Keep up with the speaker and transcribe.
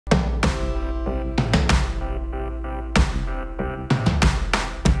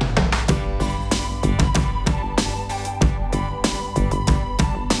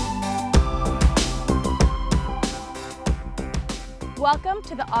Welcome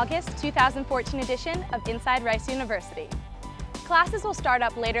to the August 2014 edition of Inside Rice University. Classes will start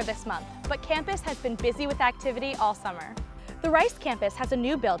up later this month, but campus has been busy with activity all summer. The Rice campus has a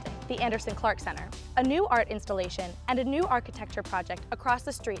new building, the Anderson Clark Center, a new art installation, and a new architecture project across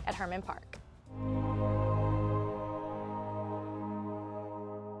the street at Herman Park.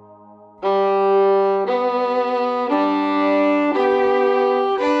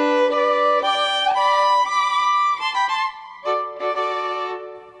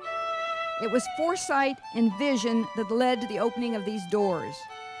 It was foresight and vision that led to the opening of these doors.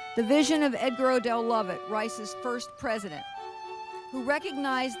 The vision of Edgar Odell Lovett, Rice's first president, who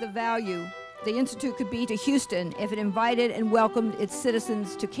recognized the value the Institute could be to Houston if it invited and welcomed its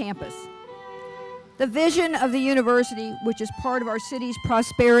citizens to campus. The vision of the university, which is part of our city's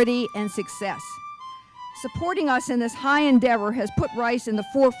prosperity and success. Supporting us in this high endeavor has put Rice in the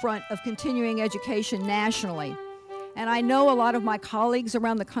forefront of continuing education nationally. And I know a lot of my colleagues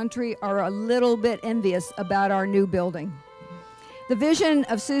around the country are a little bit envious about our new building. The vision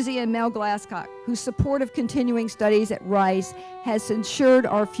of Susie and Mel Glasscock, whose support of continuing studies at Rice has ensured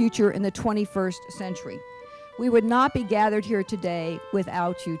our future in the 21st century. We would not be gathered here today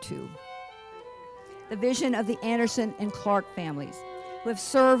without you two. The vision of the Anderson and Clark families, who have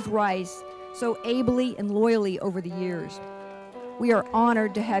served Rice so ably and loyally over the years. We are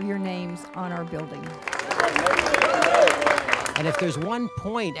honored to have your names on our building. And if there's one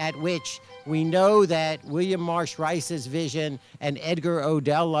point at which we know that William Marsh Rice's vision and Edgar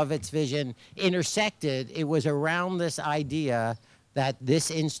Odell Lovett's vision intersected, it was around this idea that this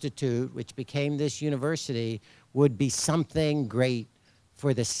institute, which became this university, would be something great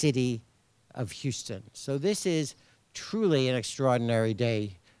for the city of Houston. So this is truly an extraordinary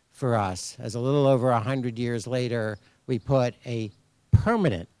day for us. As a little over 100 years later, we put a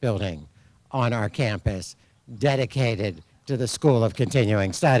permanent building on our campus dedicated to the School of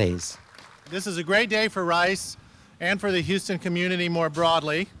Continuing Studies. This is a great day for Rice and for the Houston community more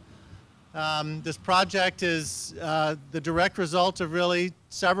broadly. This project is the direct result of really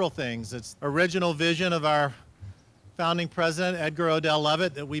several things. It's original vision of our founding president, Edgar Odell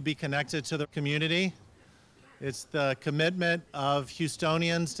Lovett, that we be connected to the community. It's the commitment of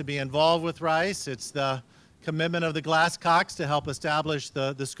Houstonians to be involved with Rice. It's the commitment of the Glasscocks to help establish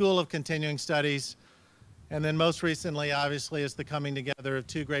the School of Continuing Studies. And then most recently, obviously, is the coming together of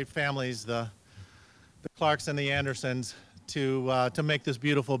two great families, the Clarks and the Andersons, to make this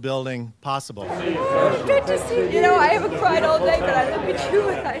beautiful building possible. Good to see you. You know, I haven't cried all day, but I look at you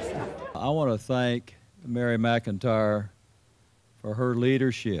and I want to thank Mary McIntyre for her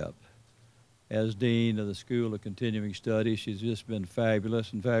leadership as Dean of the School of Continuing Studies. She's just been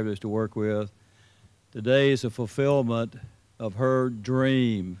fabulous and fabulous to work with. Today is a fulfillment of her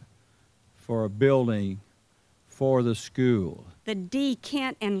dream for a building for the school. The D.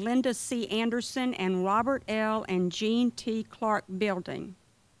 Kent and Linda C. Anderson and Robert L. and Jean T. Clark building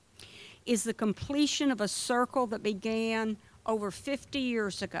is the completion of a circle that began over 50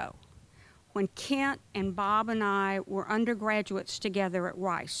 years ago when Kent and Bob and I were undergraduates together at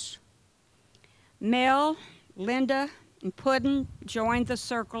Rice. Mel, Linda, and Puddin joined the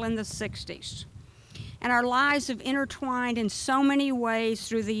circle in the 60s, and our lives have intertwined in so many ways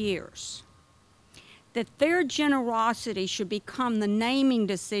through the years. That their generosity should become the naming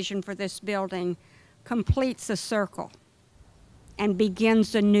decision for this building completes a circle and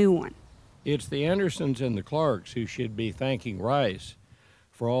begins a new one. It's the Andersons and the Clarks who should be thanking Rice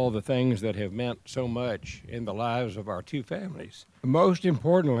for all the things that have meant so much in the lives of our two families. Most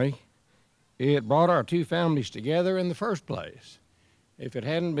importantly, it brought our two families together in the first place. If it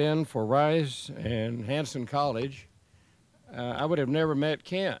hadn't been for Rice and Hanson College, I would have never met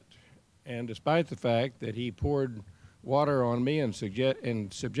Kent. And despite the fact that he poured water on me and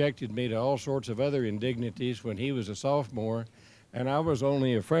subjected me to all sorts of other indignities when he was a sophomore and I was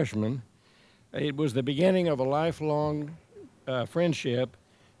only a freshman, it was the beginning of a lifelong friendship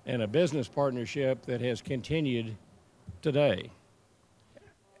and a business partnership that has continued today.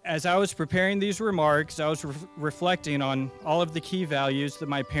 As I was preparing these remarks, I was reflecting on all of the key values that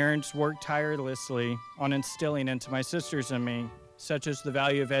my parents worked tirelessly on instilling into my sisters and me, such as the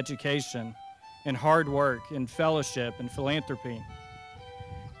value of education and hard work and fellowship and philanthropy.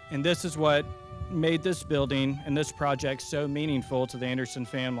 And this is what made this building and this project so meaningful to the Anderson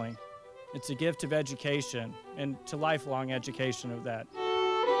family. It's a gift of education and to lifelong education of that.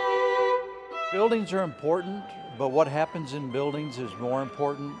 Buildings are important, but what happens in buildings is more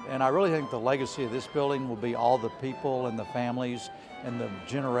important. And I really think the legacy of this building will be all the people and the families and the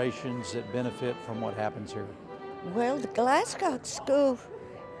generations that benefit from what happens here. Well, the Glasscock School,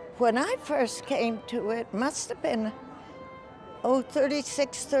 when I first came to it, must have been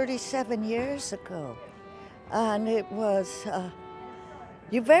 36, 37 years ago. And it was,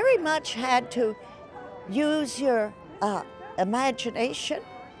 you very much had to use your imagination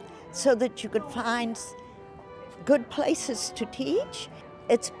so that you could find good places to teach.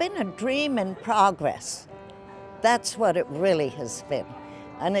 It's been a dream in progress. That's what it really has been.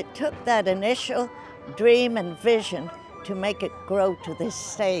 And it took that initial dream and vision to make it grow to this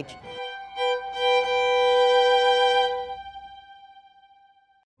stage.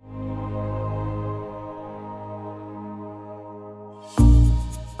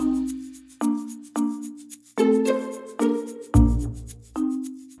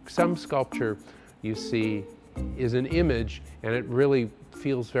 Some sculpture you see is an image, and it really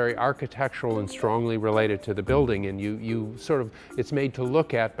feels very architectural and strongly related to the building, and you sort of, it's made to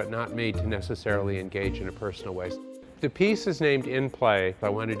look at but not made to necessarily engage in a personal way. The piece is named In Play. I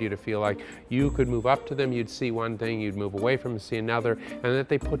wanted you to feel like you could move up to them, you'd see one thing, you'd move away from them, see another, and that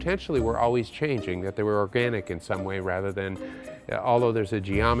they potentially were always changing, that they were organic in some way rather than, although there's a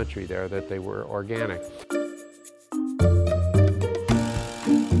geometry there, that they were organic.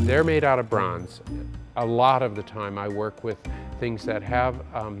 They're made out of bronze. A lot of the time I work with things that have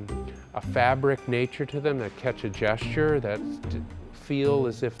a fabric nature to them, that catch a gesture, that feel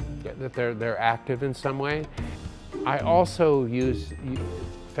as if that they're active in some way. I also use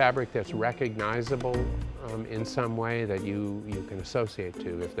fabric that's recognizable in some way that you can associate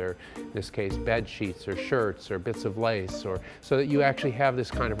to, if they're, in this case, bed sheets or shirts or bits of lace, or so that you actually have this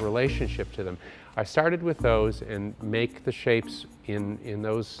kind of relationship to them. I started with those and make the shapes in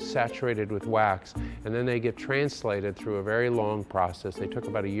those saturated with wax, and then they get translated through a very long process. They took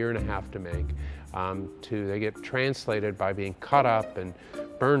about 1.5 years to make. They get translated by being cut up and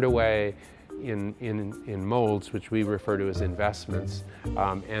burned away in molds, which we refer to as investments.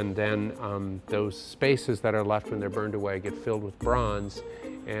 And then those spaces that are left when they're burned away get filled with bronze,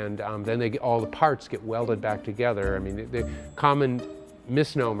 and then all the parts get welded back together. I mean, the common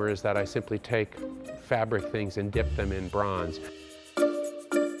misnomer is that I simply take fabric things and dip them in bronze.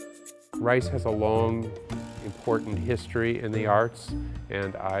 Rice has a long, important history in the arts,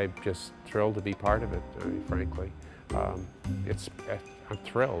 and I'm just thrilled to be part of it, I mean, frankly. I'm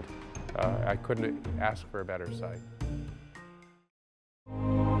thrilled. I couldn't ask for a better site.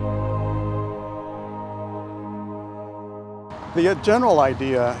 The general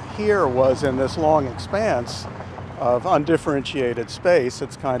idea here was, in this long expanse of undifferentiated space,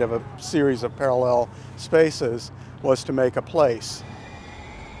 it's kind of a series of parallel spaces, was to make a place.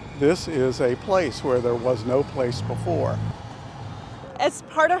 This is a place where there was no place before. As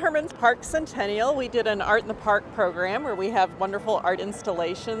part of Hermann Park Centennial, we did an Art in the Park program where we have wonderful art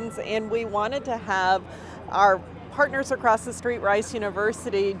installations, and we wanted to have our partners across the street, Rice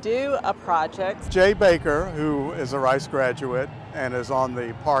University, do a project. Jay Baker, who is a Rice graduate and is on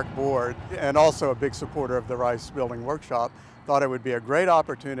the park board and also a big supporter of the Rice Building Workshop, thought it would be a great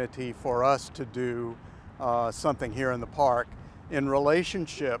opportunity for us to do something here in the park in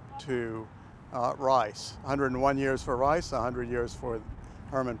relationship to Rice. 101 years for Rice, 100 years for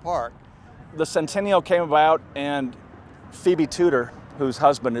Hermann Park. The Centennial came about, and Phoebe Tudor, whose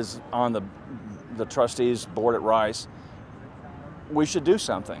husband is on the trustees board at Rice, we should do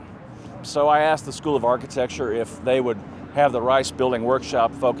something. So I asked the School of Architecture if they would have the Rice Building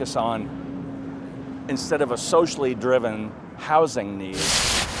Workshop focus on, instead of a socially driven housing need,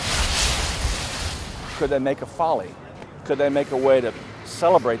 could they make a folly? Could they make a way to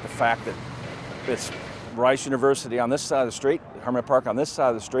celebrate the fact that it's Rice University on this side of the street, Hermann Park on this side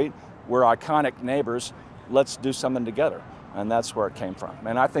of the street, we're iconic neighbors, let's do something together. And that's where it came from.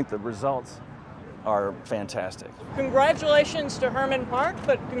 And I think the results are fantastic. Congratulations to Hermann Park,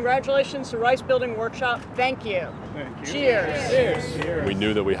 but congratulations to Rice Building Workshop. Thank you. Thank you. Cheers. Cheers. Cheers. We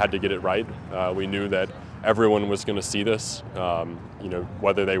knew that we had to get it right. We knew that everyone was going to see this, you know,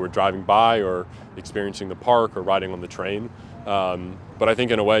 whether they were driving by or experiencing the park or riding on the train. But I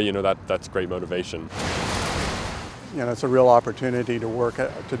think in a way, you know, that's great motivation. You know, it's a real opportunity to work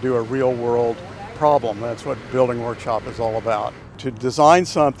to do a real world problem. That's what Building Workshop is all about. To design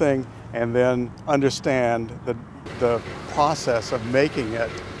something and then understand the process of making it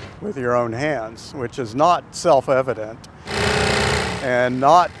with your own hands, which is not self-evident and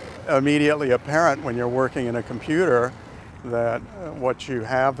not immediately apparent when you're working in a computer, that what you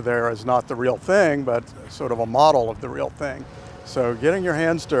have there is not the real thing, but sort of a model of the real thing. So getting your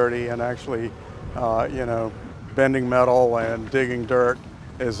hands dirty and actually, you know, bending metal and digging dirt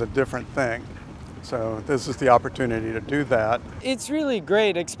is a different thing. So this is the opportunity to do that. It's really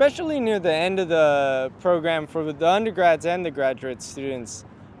great, especially near the end of the program for the undergrads and the graduate students.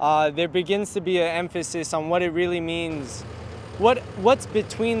 There begins to be an emphasis on what it really means what's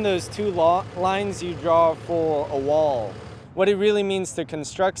between those two lines you draw for a wall, what it really means to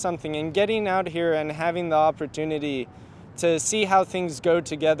construct something, and getting out here and having the opportunity to see how things go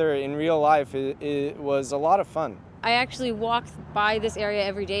together in real life, it was a lot of fun. I actually walked by this area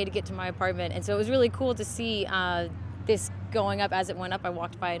every day to get to my apartment, and so it was really cool to see this going up as it went up. I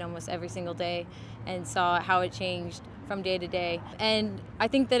walked by it almost every single day and saw how it changed from day to day. And I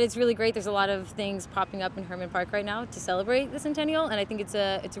think that it's really great. There's a lot of things popping up in Herman Park right now to celebrate the centennial, and I think it's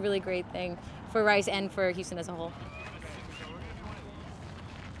a really great thing for Rice and for Houston as a whole.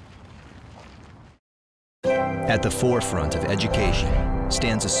 At the forefront of education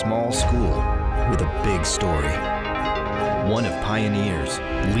stands a small school with a big story. One of pioneers,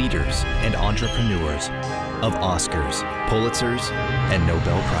 leaders, and entrepreneurs of Oscars, Pulitzers, and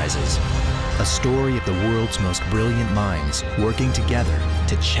Nobel Prizes. A story of the world's most brilliant minds working together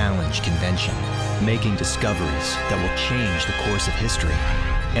to challenge convention, making discoveries that will change the course of history,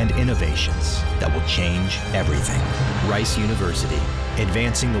 and innovations that will change everything. Rice University,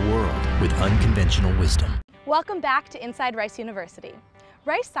 advancing the world with unconventional wisdom. Welcome back to Inside Rice University.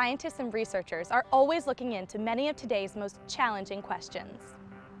 Rice scientists and researchers are always looking into many of today's most challenging questions.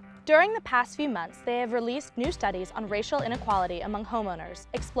 During the past few months, they have released new studies on racial inequality among homeowners,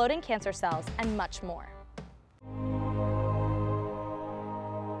 exploding cancer cells, and much more.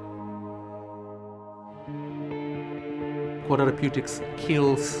 Quadrapeutics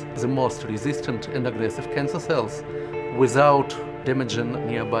kills the most resistant and aggressive cancer cells without damaging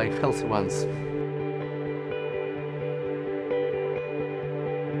nearby healthy ones.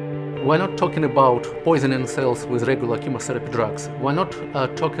 We're not talking about poisoning cells with regular chemotherapy drugs. We're not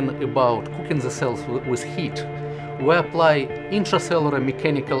talking about cooking the cells with heat. We apply intracellular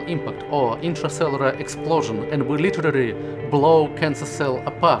mechanical impact or intracellular explosion, and we literally blow cancer cell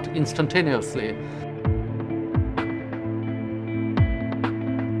apart instantaneously.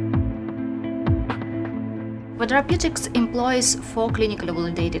 Quadrapeutics employs 4 clinically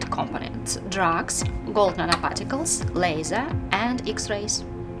validated components: drugs, gold nanoparticles, laser, and X-rays.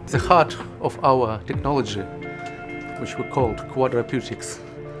 The heart of our technology, which we called Quadrapeutics,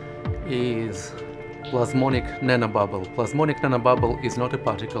 is plasmonic nanobubble. Plasmonic nanobubble is not a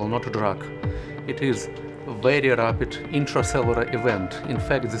particle, not a drug. It is a very rapid intracellular event. In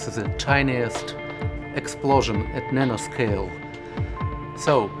fact, this is the tiniest explosion at nanoscale.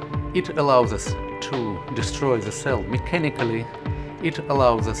 So it allows us to destroy the cell mechanically. It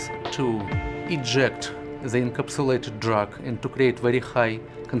allows us to eject the encapsulated drug and to create very high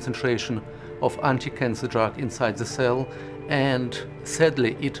concentration of anti-cancer drug inside the cell, and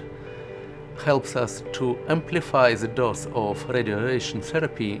sadly it helps us to amplify the dose of radiation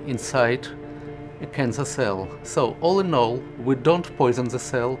therapy inside a cancer cell. So all in all, we don't poison the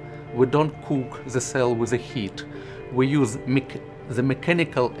cell, we don't cook the cell with the heat. We use the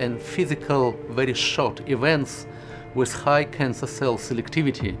mechanical and physical very short events with high cancer cell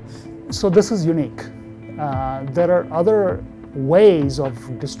selectivity. So this is unique. There are other ways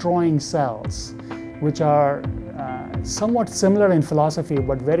of destroying cells which are somewhat similar in philosophy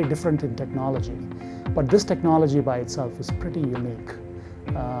but very different in technology. But this technology by itself is pretty unique.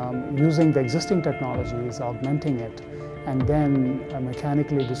 Using the existing technologies, augmenting it, and then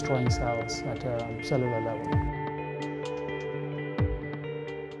mechanically destroying cells at a cellular level.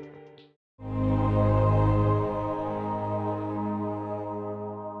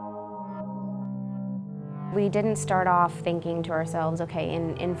 We didn't start off thinking to ourselves, okay,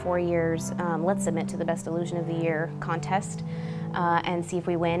 in 4 years, let's submit to the Best Illusion of the Year contest and see if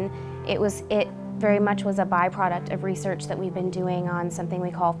we win. It very much was a byproduct of research that we've been doing on something we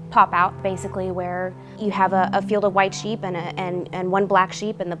call pop-out, basically where you have a field of white sheep and one black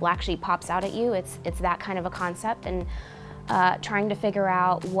sheep, and the black sheep pops out at you. It's that kind of a concept, and trying to figure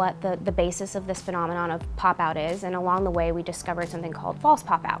out what the basis of this phenomenon of pop-out is. And along the way, we discovered something called false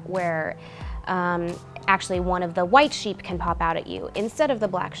pop-out, where actually one of the white sheep can pop out at you instead of the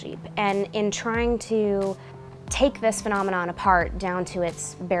black sheep. And in trying to take this phenomenon apart down to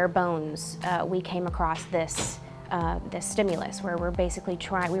its bare bones, we came across this stimulus where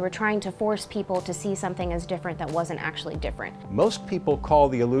we were trying to force people to see something as different that wasn't actually different. Most people call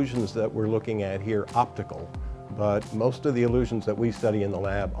the illusions that we're looking at here optical, but most of the illusions that we study in the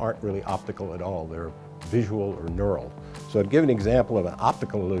lab aren't really optical at all. They're visual or neural. So to give an example of an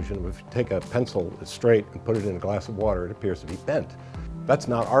optical illusion, if you take a pencil that's straight and put it in a glass of water, it appears to be bent. That's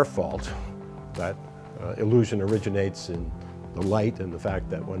not our fault. That illusion originates in the light and the fact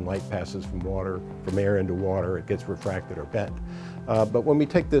that when light passes from air into water, it gets refracted or bent. But when we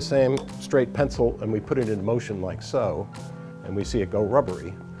take this same straight pencil and we put it in motion like so, and we see it go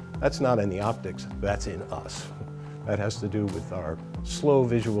rubbery, that's not in the optics, that's in us. That has to do with our slow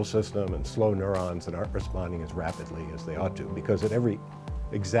visual system and slow neurons that aren't responding as rapidly as they ought to, because at every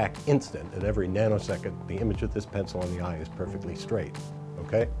exact instant, at every nanosecond, the image of this pencil on the eye is perfectly straight,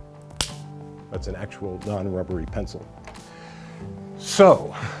 okay? That's an actual non-rubbery pencil.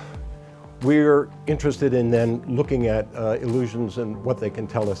 So, we're interested in then looking at illusions and what they can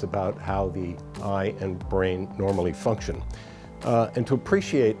tell us about how the eye and brain normally function. And to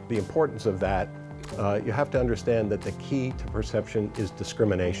appreciate the importance of that, you have to understand that the key to perception is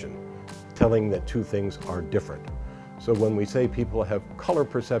discrimination, telling that two things are different. So when we say people have color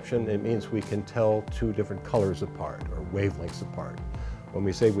perception, it means we can tell two different colors apart or wavelengths apart. When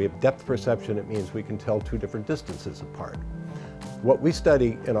we say we have depth perception, it means we can tell two different distances apart. What we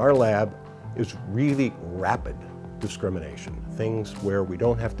study in our lab is really rapid discrimination, things where we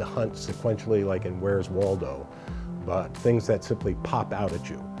don't have to hunt sequentially like in Where's Waldo, but things that simply pop out at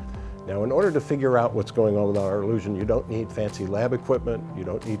you. Now, in order to figure out what's going on with our illusion, you don't need fancy lab equipment, you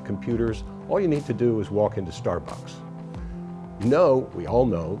don't need computers. All you need to do is walk into Starbucks. We all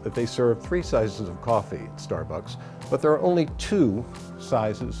know that they serve 3 sizes of coffee at Starbucks, but there are only 2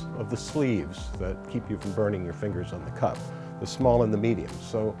 sizes of the sleeves that keep you from burning your fingers on the cup, the small and the medium.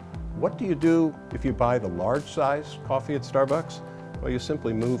 So what do you do if you buy the large size coffee at Starbucks? Well, you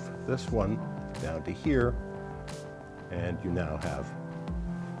simply move this one down to here, and you now have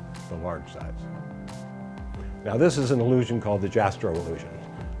the large size. Now, this is an illusion called the Jastrow illusion.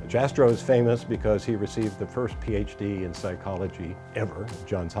 Jastrow is famous because he received the first PhD in psychology ever at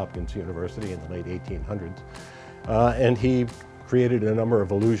Johns Hopkins University in the late 1800s. And he created a number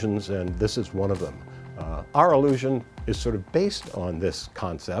of illusions, and this is one of them. Our illusion is sort of based on this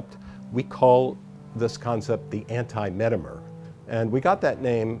concept. We call this concept the anti-metamer. And we got that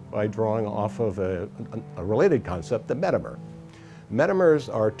name by drawing off of a related concept, the metamer. Metamers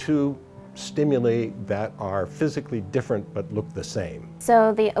are 2 stimuli that are physically different but look the same.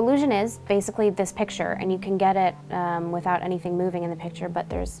 So the illusion is basically this picture, and you can get it without anything moving in the picture, but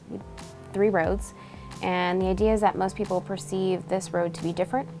there's 3 roads. And the idea is that most people perceive this road to be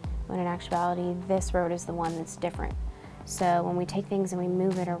different, when in actuality this road is the one that's different. So when we take things and we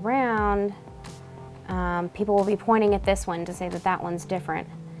move it around, people will be pointing at this one to say that that one's different.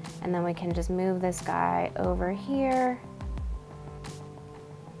 And then we can just move this guy over here,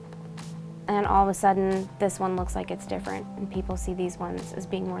 and all of a sudden this one looks like it's different, and people see these ones as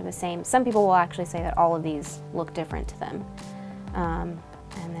being more the same. Some people will actually say that all of these look different to them.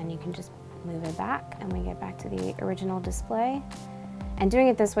 And then you can just move it back and we get back to the original display. And doing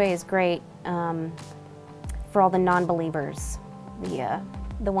it this way is great for all the non-believers,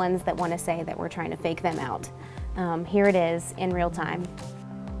 the ones that want to say that we're trying to fake them out. Here it is in real time.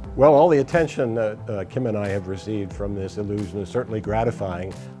 Well, all the attention that Kim and I have received from this illusion is certainly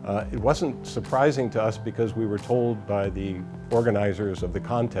gratifying. It wasn't surprising to us because we were told by the organizers of the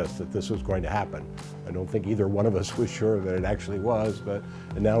contest that this was going to happen. I don't think either one of us was sure that it actually was, but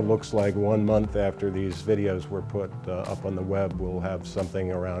it now looks like 1 month after these videos were put up on the web, we'll have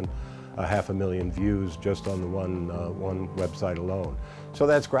something around 500,000 views just on the one website alone. So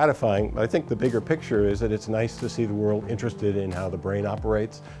that's gratifying. I think the bigger picture is that it's nice to see the world interested in how the brain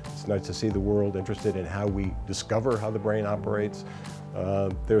operates. It's nice to see the world interested in how we discover how the brain operates.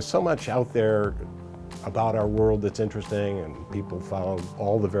 There's so much out there about our world that's interesting, and people follow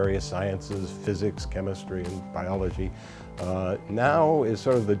all the various sciences, physics, chemistry, and biology. Now is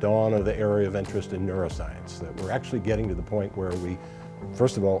sort of the dawn of the area of interest in neuroscience, that we're actually getting to the point where we,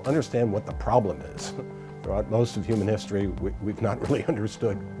 first of all, understand what the problem is. Throughout most of human history, we've not really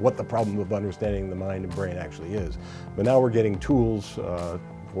understood what the problem of understanding the mind and brain actually is. But now we're getting tools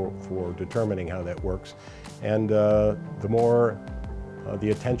for determining how that works. And the more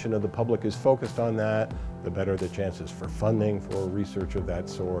the attention of the public is focused on that, the better the chances for funding for research of that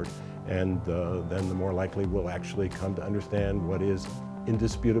sort. And then the more likely we'll actually come to understand what is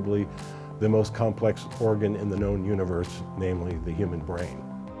indisputably the most complex organ in the known universe, namely the human brain.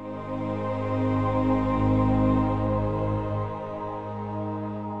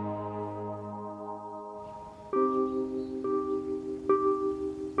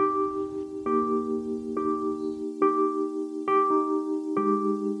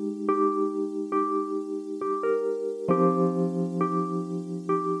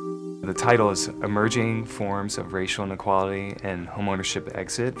 The title is Emerging Forms of Racial Inequality and Homeownership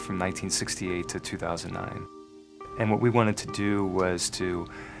Exit from 1968 to 2009. And what we wanted to do was to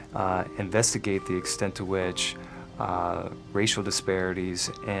investigate the extent to which racial disparities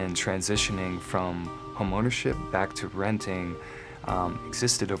in transitioning from homeownership back to renting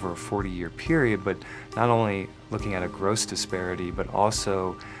existed over a 40-year period, but not only looking at a gross disparity, but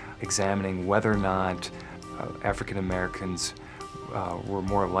also examining whether or not African Americans were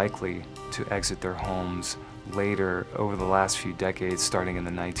more likely to exit their homes later over the last few decades, starting in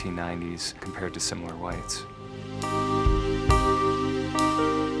the 1990s, compared to similar whites.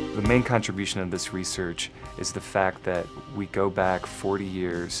 The main contribution of this research is the fact that we go back 40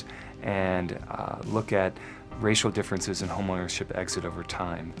 years and look at racial differences in homeownership exit over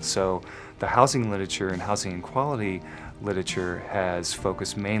time. So the housing literature and housing inequality literature has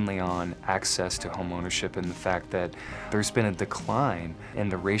focused mainly on access to homeownership and the fact that there's been a decline in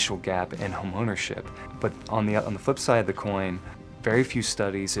the racial gap in homeownership. But on the flip side of the coin, very few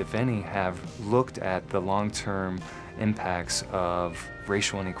studies, if any, have looked at the long-term impacts of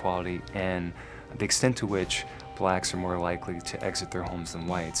racial inequality and the extent to which blacks are more likely to exit their homes than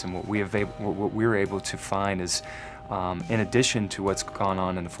whites. And what we were able to find is, in addition to what's gone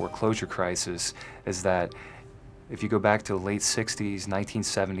on in the foreclosure crisis, is that if you go back to the late 60s,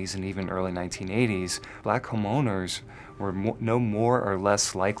 1970s, and even early 1980s, black homeowners were no more or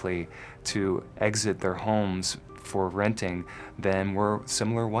less likely to exit their homes for renting than were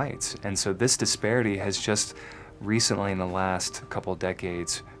similar whites. And so this disparity has just recently, in the last couple of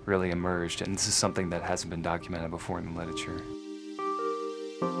decades, really emerged, and this is something that hasn't been documented before in the literature.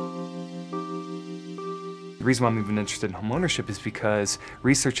 The reason why I'm even interested in homeownership is because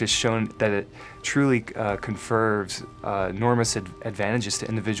research has shown that it truly confers enormous advantages to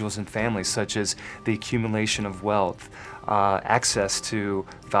individuals and families, such as the accumulation of wealth, access to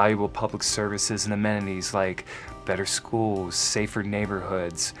valuable public services and amenities like better schools, safer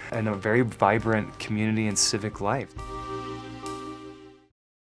neighborhoods, and a very vibrant community and civic life.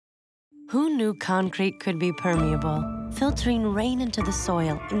 Who knew concrete could be permeable, filtering rain into the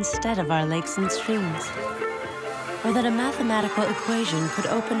soil instead of our lakes and streams? Or that a mathematical equation could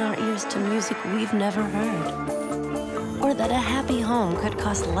open our ears to music we've never heard? Or that a happy home could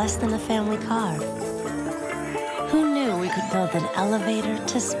cost less than a family car? Who knew we could build an elevator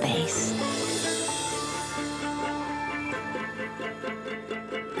to space?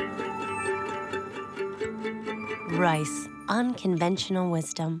 Rice, unconventional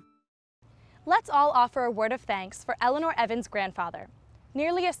wisdom. Let's all offer a word of thanks for Eleanor Evans' grandfather.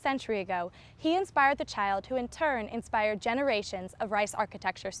 Nearly a century ago, he inspired the child who in turn inspired generations of Rice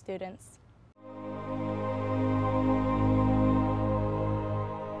architecture students.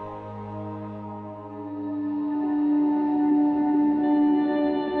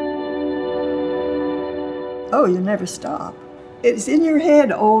 Oh, you never stop. It's in your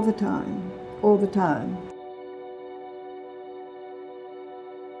head all the time, all the time.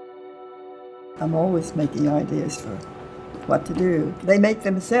 I'm always making ideas for what to do. They make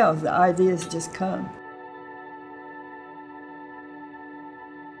themselves, the ideas just come.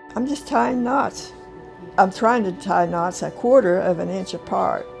 I'm just tying knots. I'm trying to tie knots 1/4 of an inch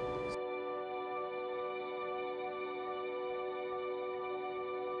apart.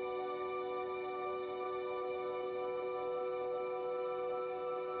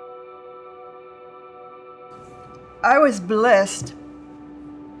 I was blessed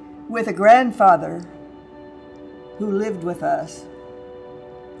with a grandfather who lived with us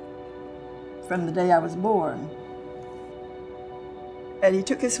from the day I was born. And he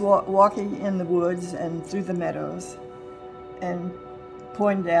took us walking in the woods and through the meadows and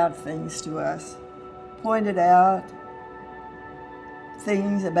pointed out things to us, pointed out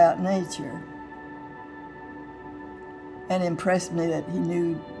things about nature, and impressed me that he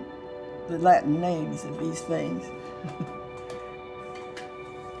knew the Latin names of these things.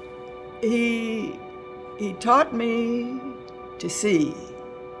 He taught me to see.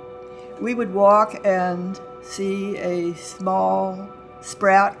 We would walk and see a small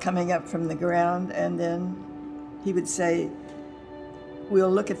sprout coming up from the ground, and then he would say, we'll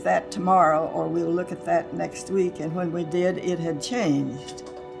look at that tomorrow, or we'll look at that next week. And when we did, it had changed.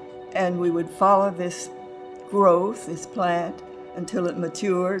 And we would follow this growth, this plant, until it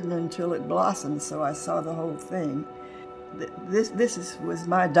matured and until it blossomed, so I saw the whole thing. This was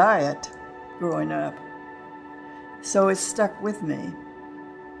my diet growing up. So it stuck with me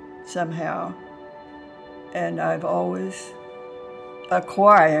somehow. And I've always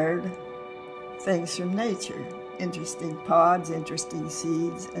acquired things from nature, interesting pods, interesting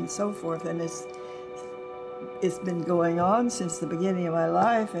seeds, and so forth. And it's been going on since the beginning of my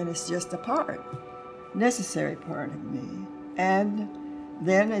life, and it's just a part, necessary part of me. And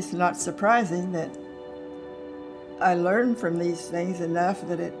then it's not surprising that I learned from these things enough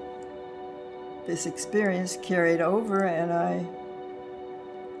that this experience carried over, and I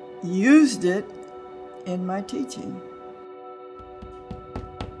used it in my teaching.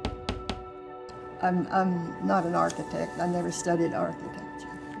 I'm not an architect. I never studied architecture.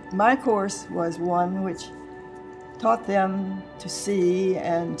 My course was one which taught them to see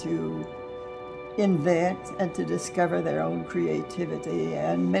and to invent and to discover their own creativity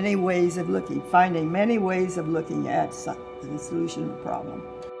and many ways of looking, finding many ways of looking at the solution of a problem.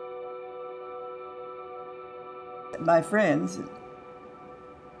 My friends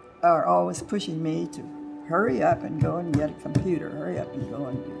are always pushing me to hurry up and go and get a computer, hurry up and go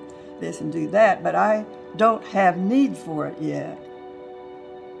and do this and do that, but I don't have need for it yet.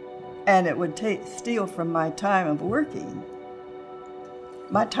 And it would steal from my time of working.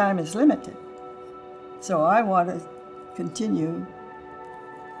 My time is limited. So I want to continue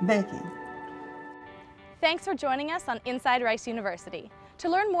making. Thanks for joining us on Inside Rice University. To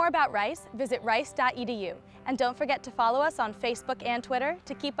learn more about Rice, visit rice.edu. And don't forget to follow us on Facebook and Twitter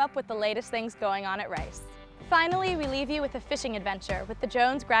to keep up with the latest things going on at Rice. Finally, we leave you with a fishing adventure with the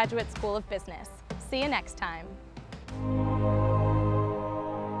Jones Graduate School of Business. See you next time.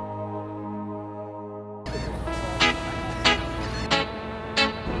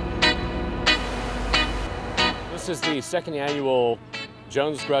 This is the second annual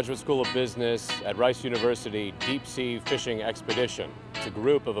Jones Graduate School of Business at Rice University Deep Sea Fishing Expedition. It's a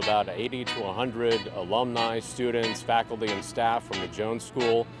group of about 80 to 100 alumni, students, faculty, and staff from the Jones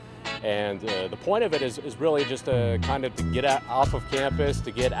School. And the point of it is really just to kind of to get off of campus,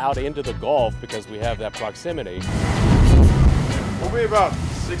 to get out into the Gulf because we have that proximity. We'll be about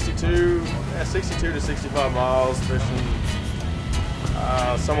 62 to 65 miles fishing,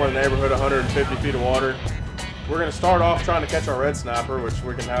 somewhere in the neighborhood of 150 feet of water. We're going to start off trying to catch our red snapper, which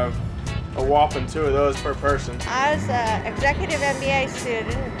we can have a whopping 2 of those per person. I was an executive MBA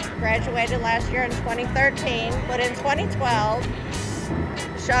student, graduated last year in 2013, but in 2012,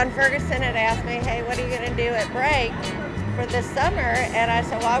 Sean Ferguson had asked me, hey, what are you going to do at break for this summer? And I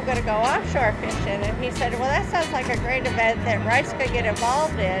said, well, I'm going to go offshore fishing. And he said, well, that sounds like a great event that Rice could get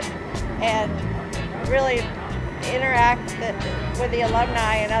involved in and really interact with the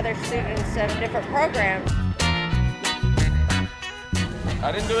alumni and other students of different programs.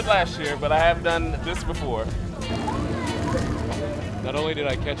 I didn't do it last year, but I have done this before. Not only did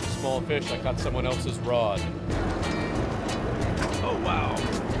I catch a small fish, I caught someone else's rod. Oh, wow.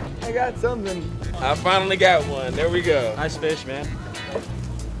 I got something. I finally got one. There we go. Nice fish, man.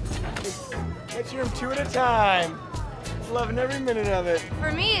 Catch them 2 at a time. Loving every minute of it.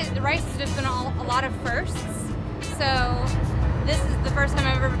 For me, the Rice has just been a lot of firsts. So this is the first time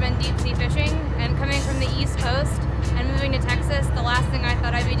I've ever been deep sea fishing, and coming from the East Coast and moving to Texas, the last thing I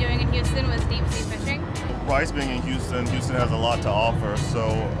thought I'd be doing in Houston was deep sea fishing. Rice being in Houston has a lot to offer. So,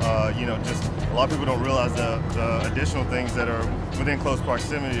 you know, just a lot of people don't realize the additional things that are within close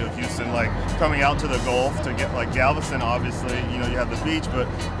proximity of Houston, like coming out to the Gulf to get like Galveston, obviously, you know, you have the beach, but,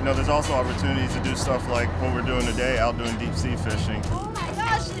 you know, there's also opportunities to do stuff like what we're doing today, out doing deep sea fishing. Oh my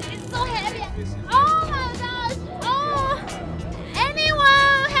gosh, it's so heavy. Oh my gosh, oh,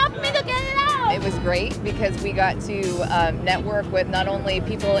 anyone help me to get it out. It was great because we got to network with not only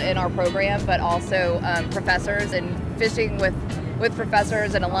people in our program, but also professors, and fishing with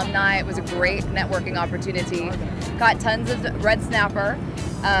professors and alumni. It was a great networking opportunity. Caught tons of red snapper,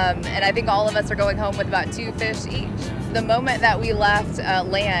 and I think all of us are going home with about 2 fish each. The moment that we left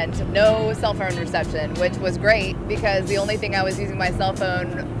land, no cell phone reception, which was great because the only thing I was using my cell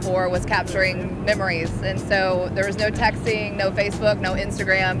phone for was capturing memories. And so there was no texting, no Facebook, no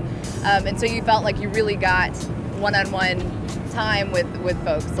Instagram. And so you felt like you really got one-on-one time with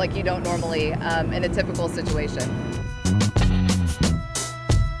folks like you don't normally in a typical situation.